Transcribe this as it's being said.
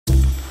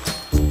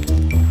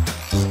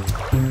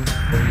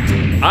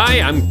I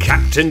am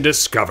Captain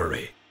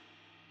Discovery.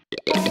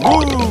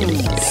 Oh.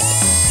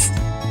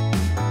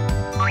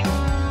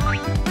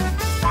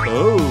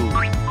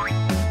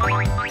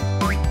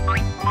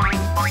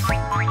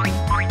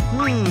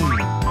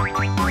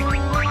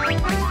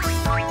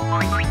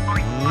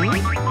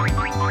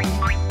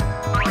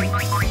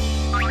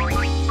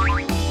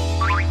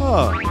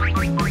 Huh.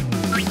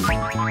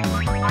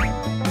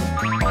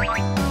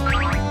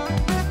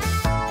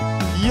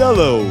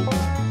 Yellow.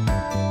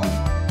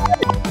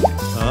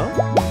 Huh?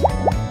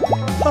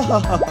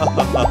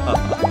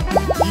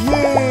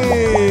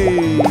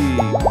 Yay!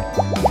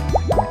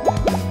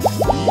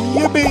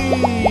 Yippee!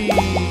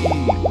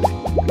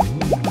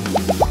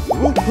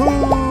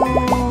 Woohoo!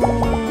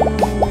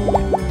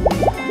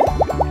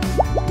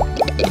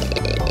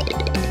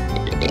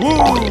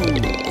 Woo!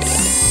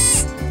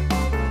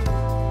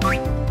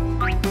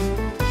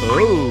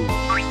 Oh!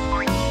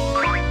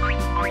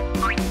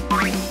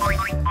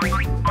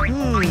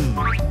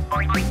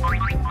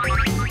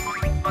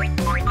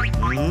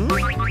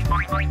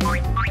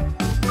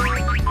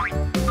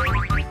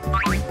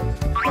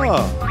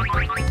 Huh.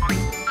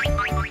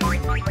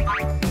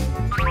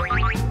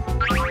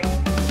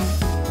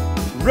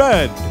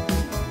 Red.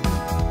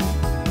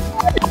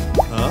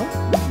 Huh?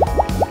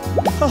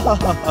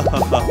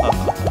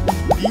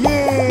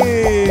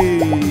 Yay!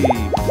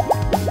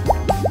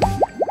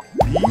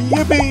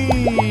 Yippee!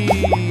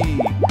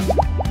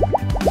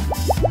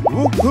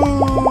 Woohoo!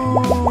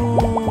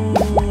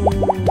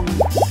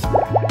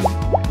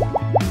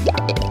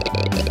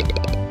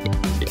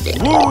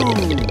 Woo!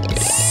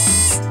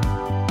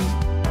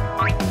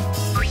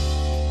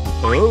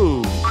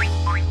 Oh.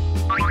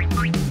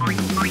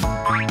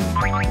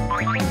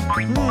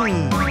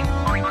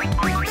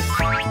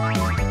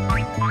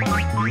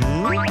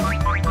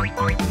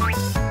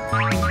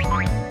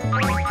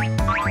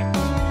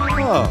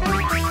 Huh.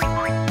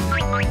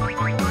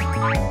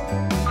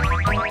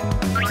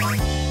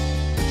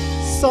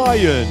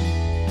 Cyan.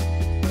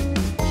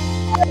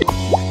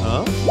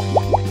 Huh?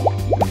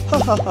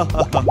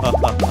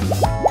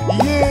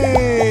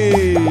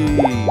 Yay!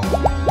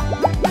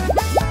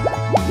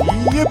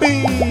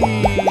 Yippee!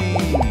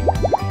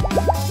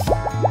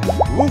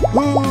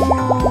 Woohoo!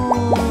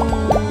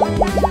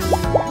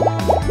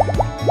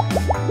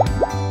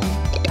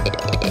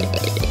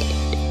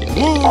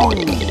 Woo!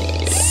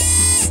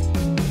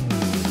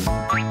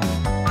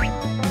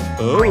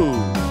 Oh!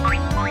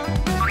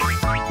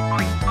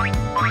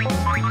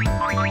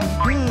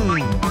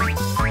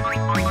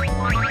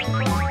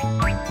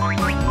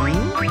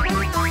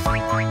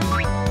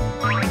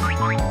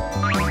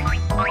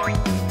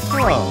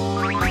 Huh.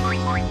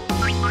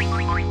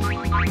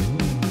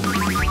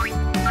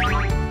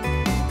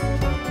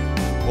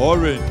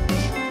 Orange.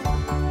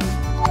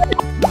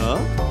 Huh?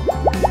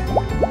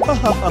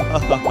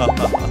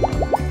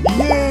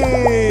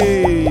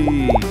 Yay!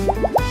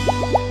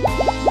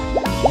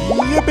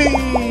 Yippee!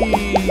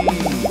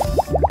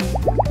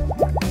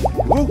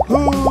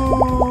 Woohoo!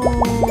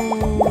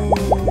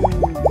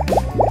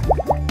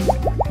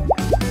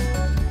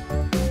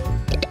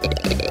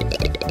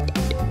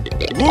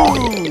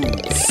 Woo!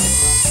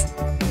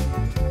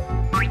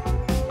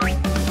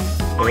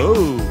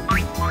 Oh!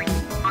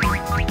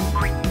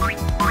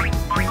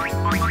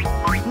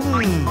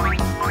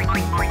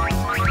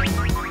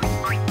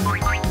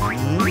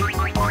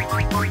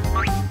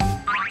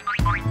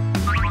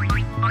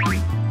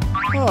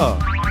 Huh.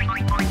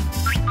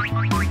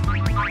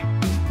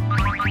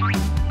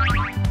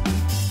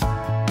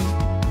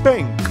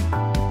 Pink.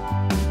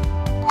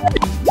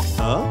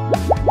 Huh?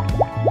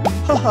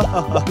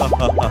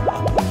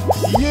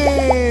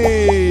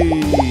 Yay!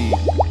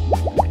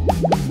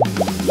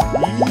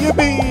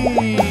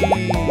 Yippee!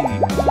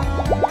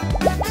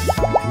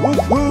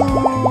 Woohoo!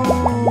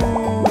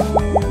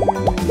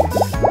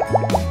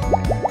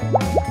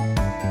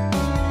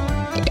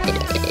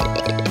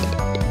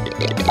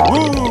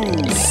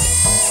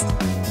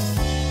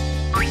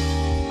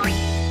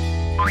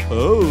 Woo!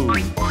 Oh!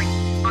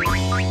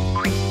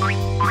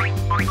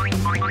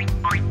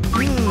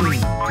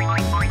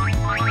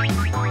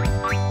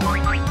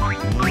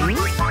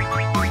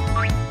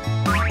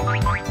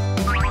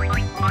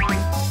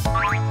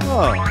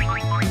 Huh.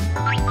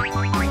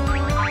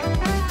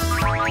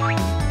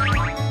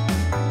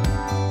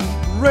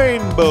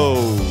 Rainbow.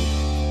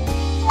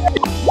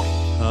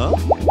 Huh?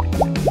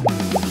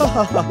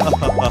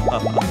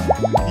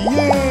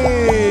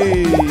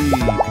 Yay!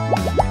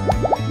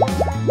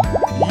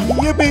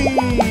 Yippee!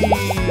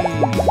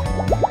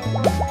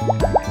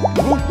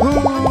 Woohoo!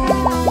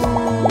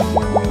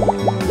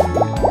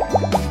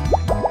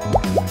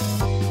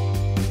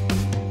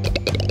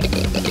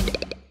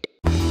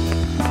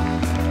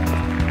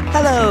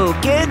 Hello,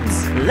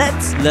 kids.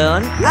 Let's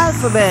learn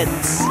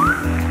alphabets.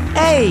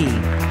 A,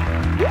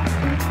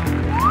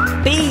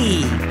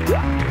 B,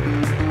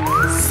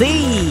 C,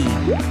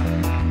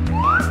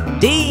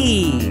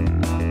 D.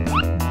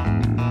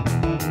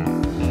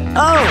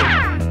 Oh,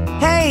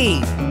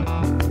 hey!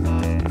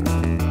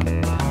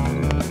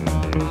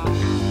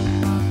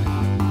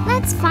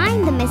 Let's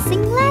find the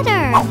missing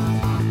letter.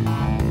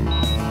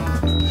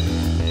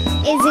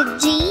 Is it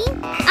G?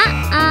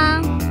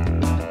 Uh-uh.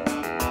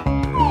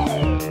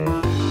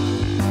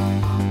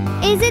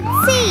 Is it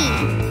C?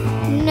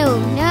 No,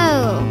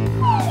 no.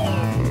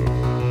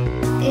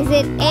 Is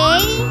it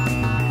A?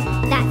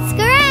 That's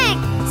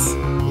correct!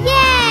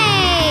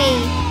 Yay!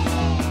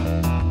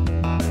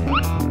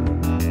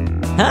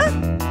 Huh?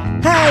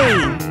 Hey!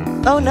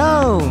 Oh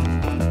no!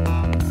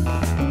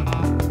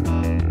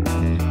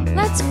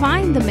 Let's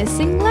find the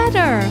missing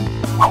letter.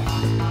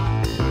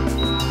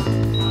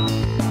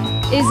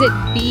 Is it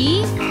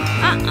B?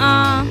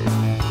 Uh-uh.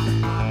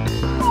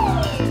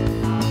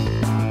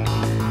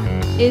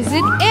 Is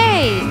it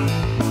A?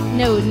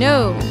 No,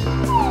 no.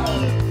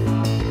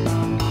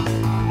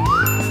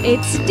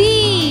 It's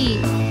D.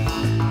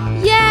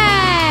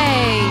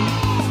 Yay!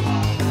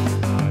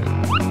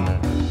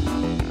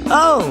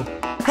 Oh!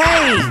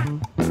 Hey!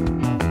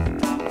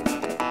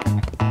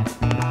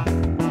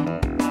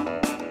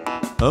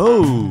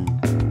 Oh.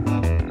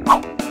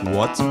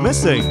 What's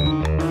missing?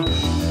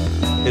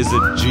 Is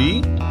it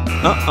G?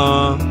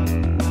 Uh-uh.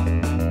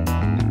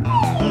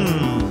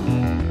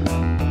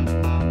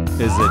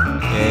 Is it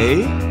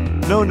A?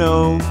 No,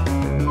 no.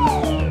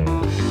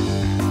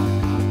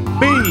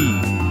 B.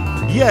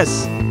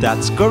 Yes,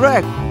 that's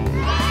correct.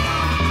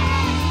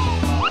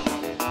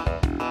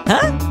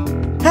 Huh?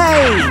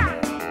 Hey!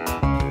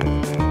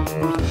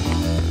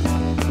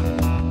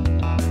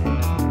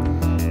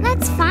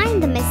 Let's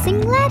find the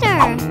missing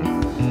letter.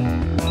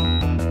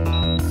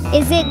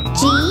 Is it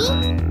G?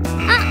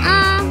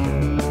 Uh-uh.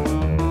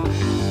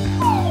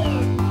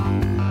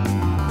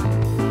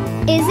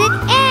 Is it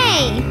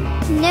A?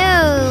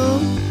 No.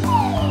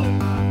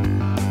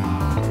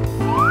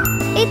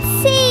 It's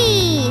C.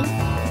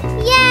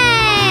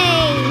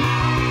 Yay!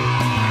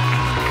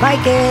 Bye,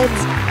 kids!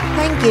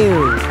 Thank you!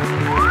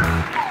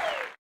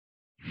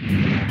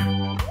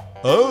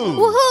 Oh.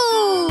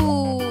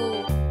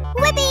 Woohoo!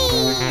 Whippy!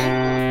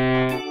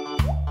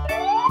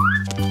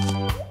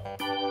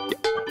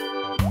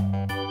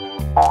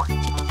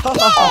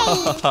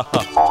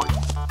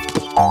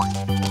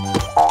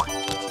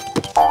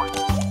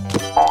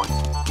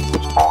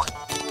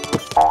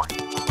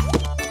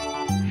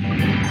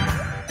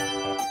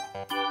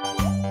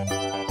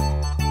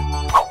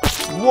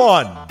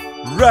 One.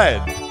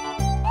 Red.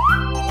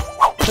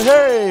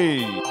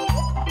 Hey.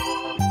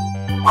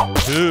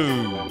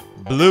 Two.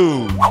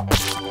 Blue.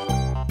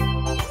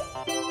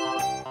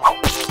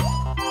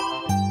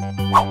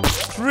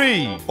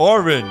 Three.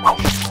 Orange.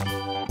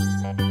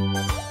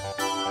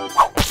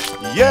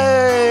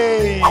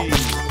 Yay!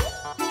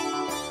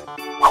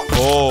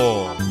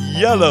 Four.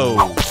 Yellow.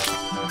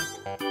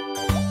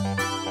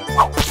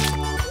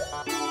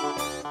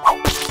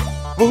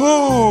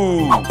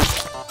 Woohoo!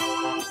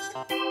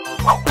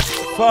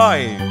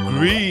 Five.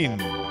 Green.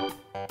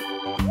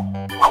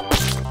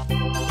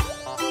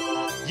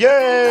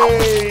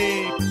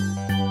 Yay!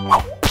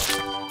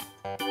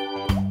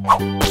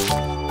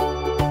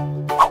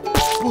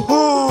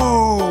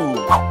 Woohoo!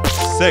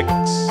 Six.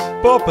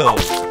 Purple.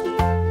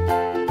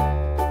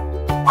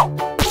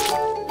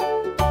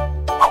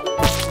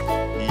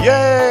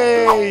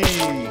 Yay!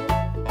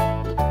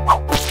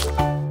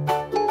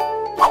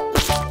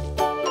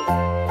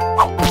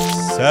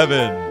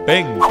 Seven.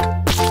 Pink.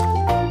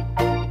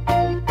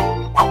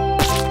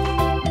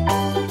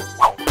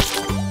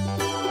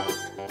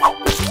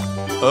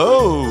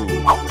 Oh!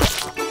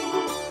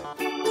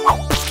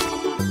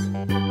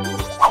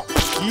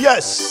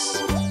 Yes!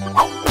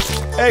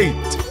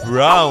 Eight.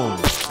 Brown.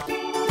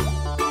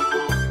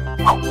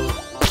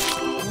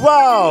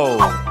 Wow!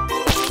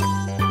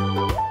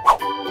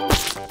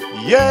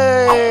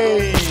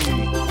 Yay!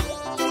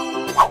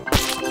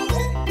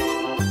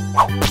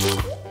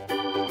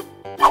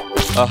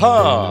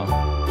 Aha!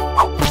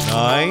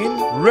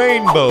 Nine.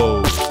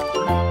 Rainbow.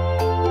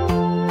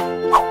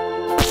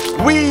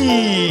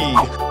 Whee!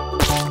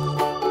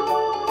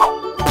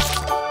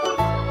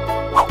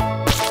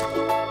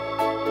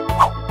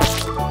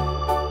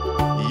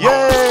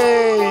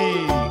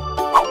 Yay!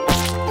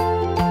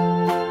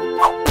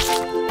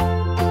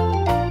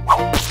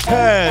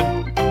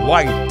 10.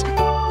 White.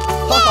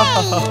 Ha ha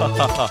ha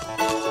ha ha.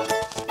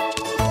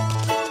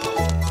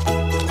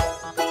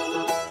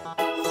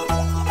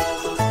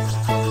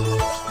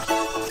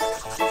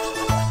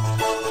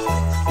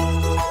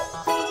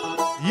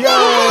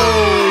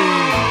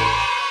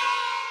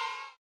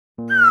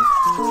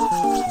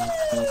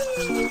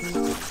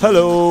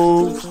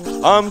 Hello,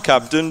 I'm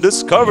Captain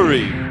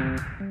Discovery.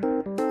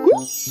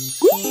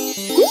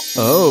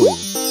 Oh,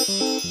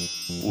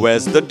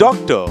 where's the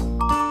doctor?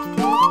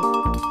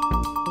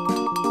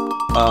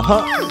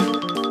 Uh-huh.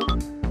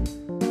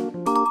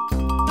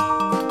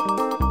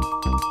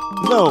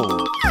 No.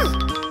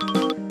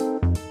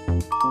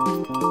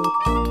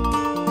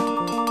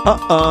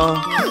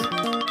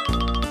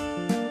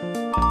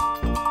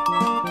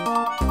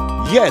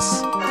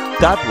 Yes,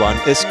 that one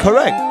is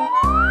correct.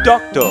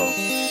 Doctor.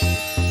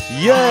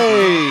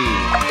 Yay!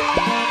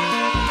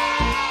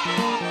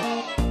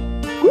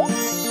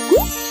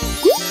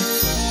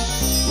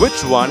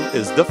 Which one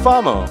is the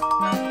farmer?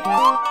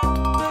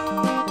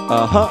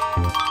 Uh-huh.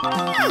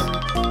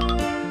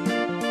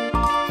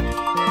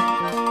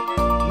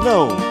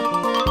 No.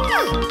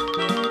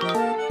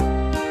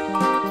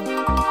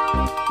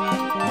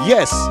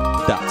 Yes,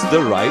 that's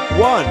the right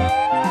one.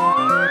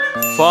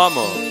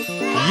 Farmer.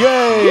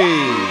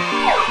 Yay!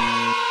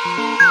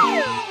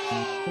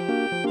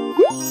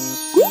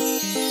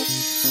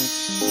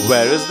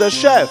 Where is the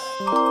chef?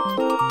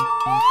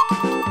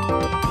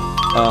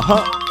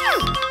 Uh-huh.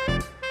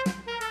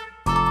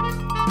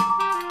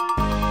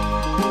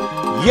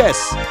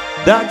 Yes,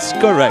 that's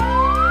correct.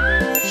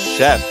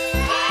 Chef.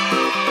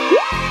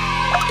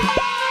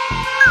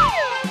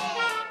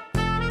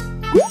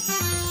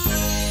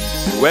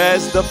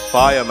 Where's the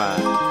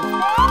fireman?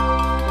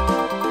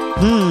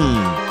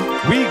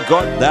 We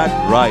got that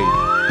right.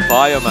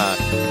 Fireman.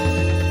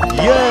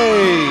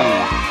 Yay!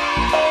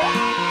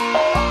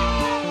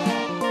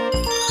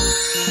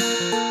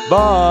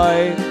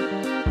 Bye.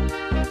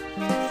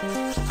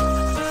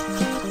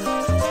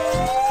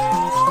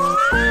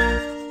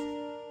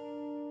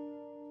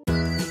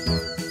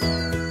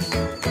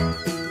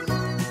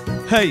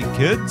 Hey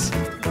kids,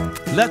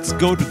 let's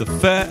go to the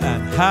fair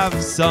and have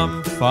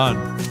some fun.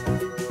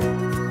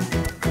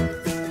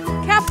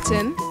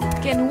 Captain,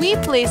 can we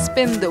play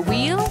spin the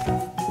wheel?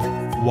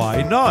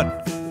 Why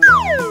not?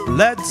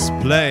 Let's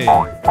play.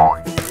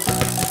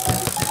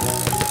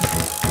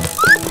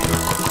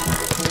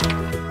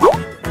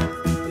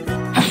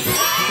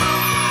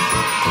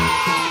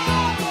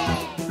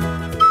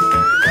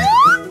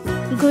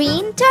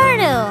 Green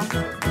turtle.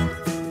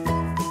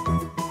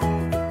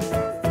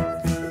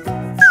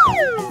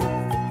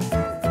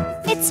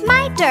 It's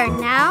my turn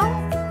now.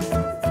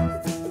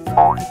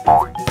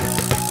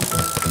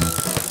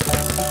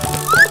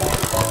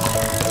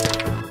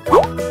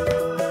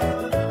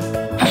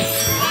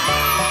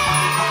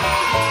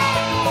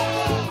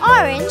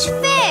 Orange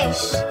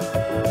fish.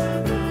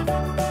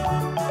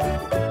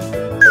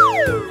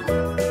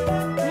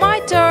 My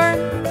turn.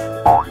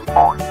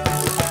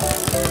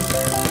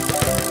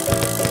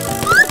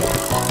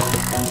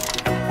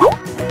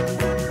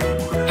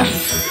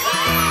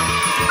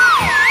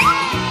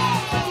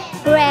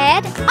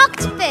 Red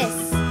octopus.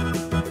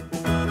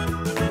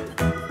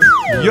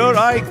 Here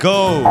I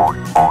go.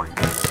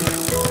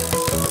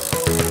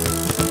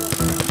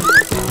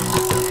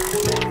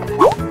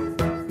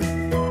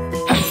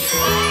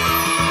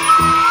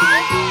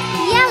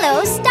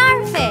 Yellow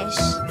starfish.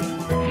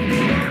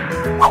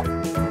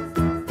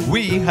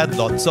 We had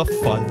lots of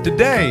fun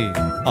today.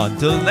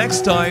 Until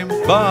next time,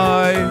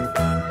 bye.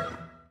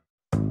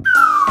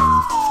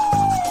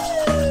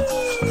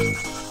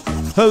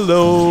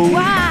 Hello.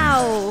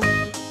 Wow.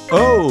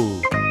 Oh.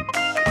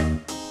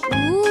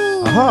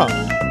 Ooh. Aha.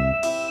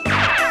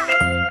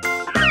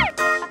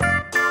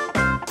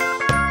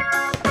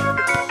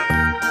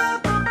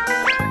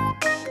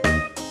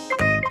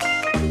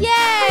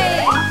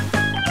 Yay!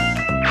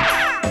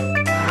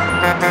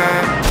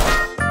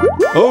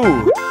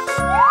 Oh.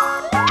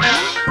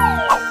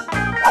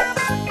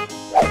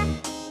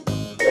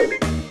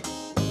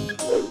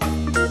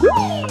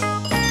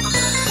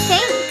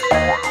 Pink.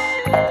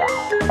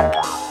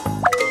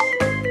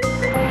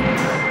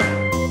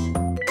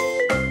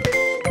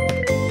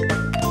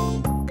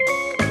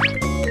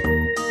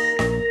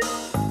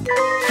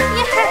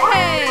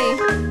 Yay!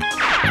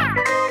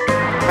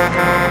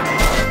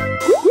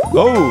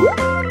 Oh. Blue.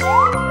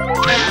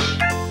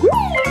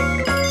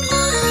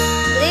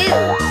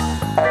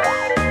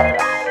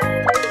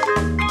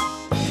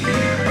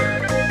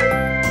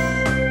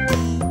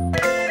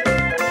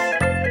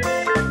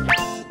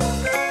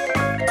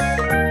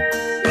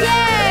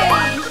 Yay!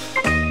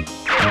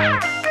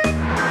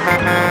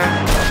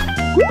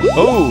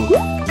 Oh.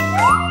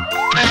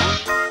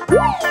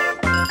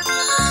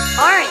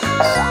 Orange.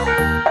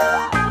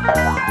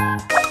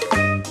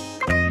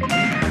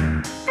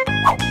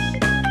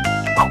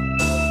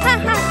 Ha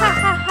ha ha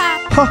ha ha.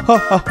 Ha ha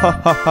ha ha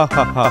ha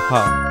ha ha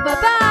ha.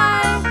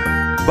 Bye-bye.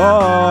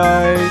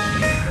 Bye.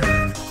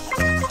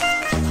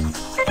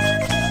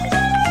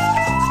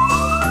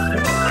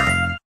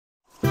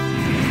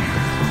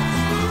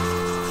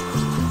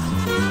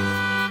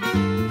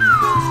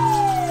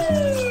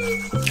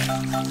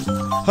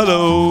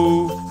 Hello.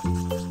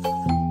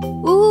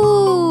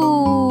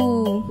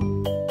 Ooh.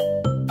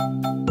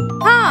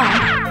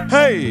 Ha.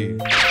 Hey.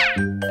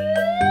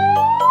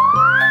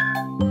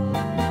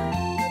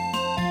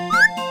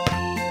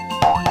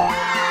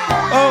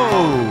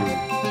 Oh.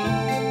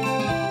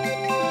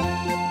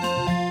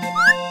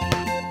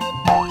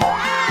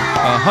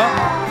 Uh-huh.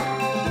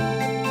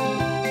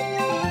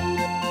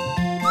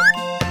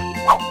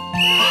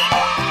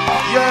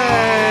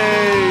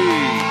 Yay!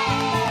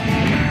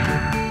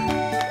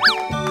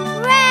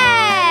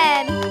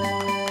 Red.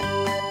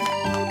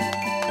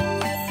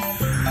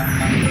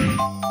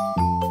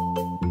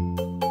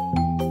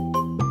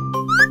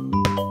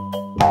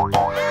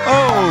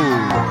 Oh.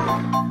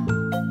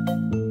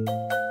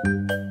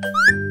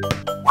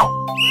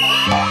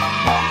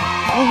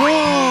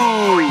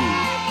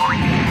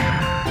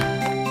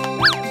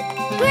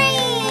 Woohoo!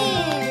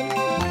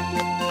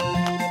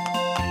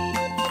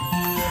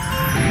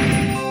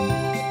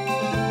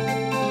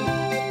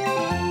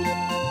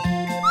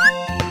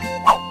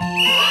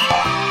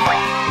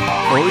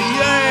 Oh,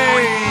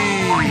 yay!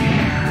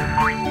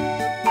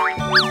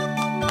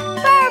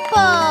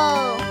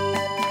 Purple.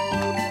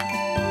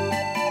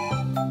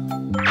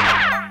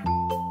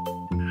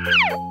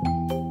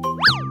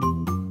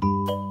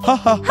 Ha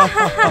ha ha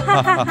ha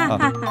ha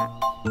ha.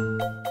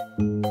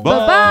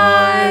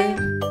 Bye-bye.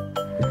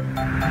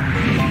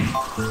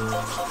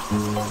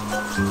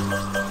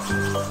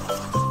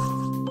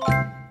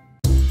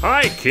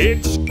 Hi,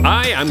 kids.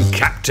 I am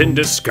Captain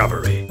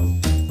Discovery.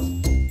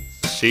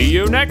 See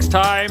you next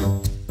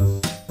time.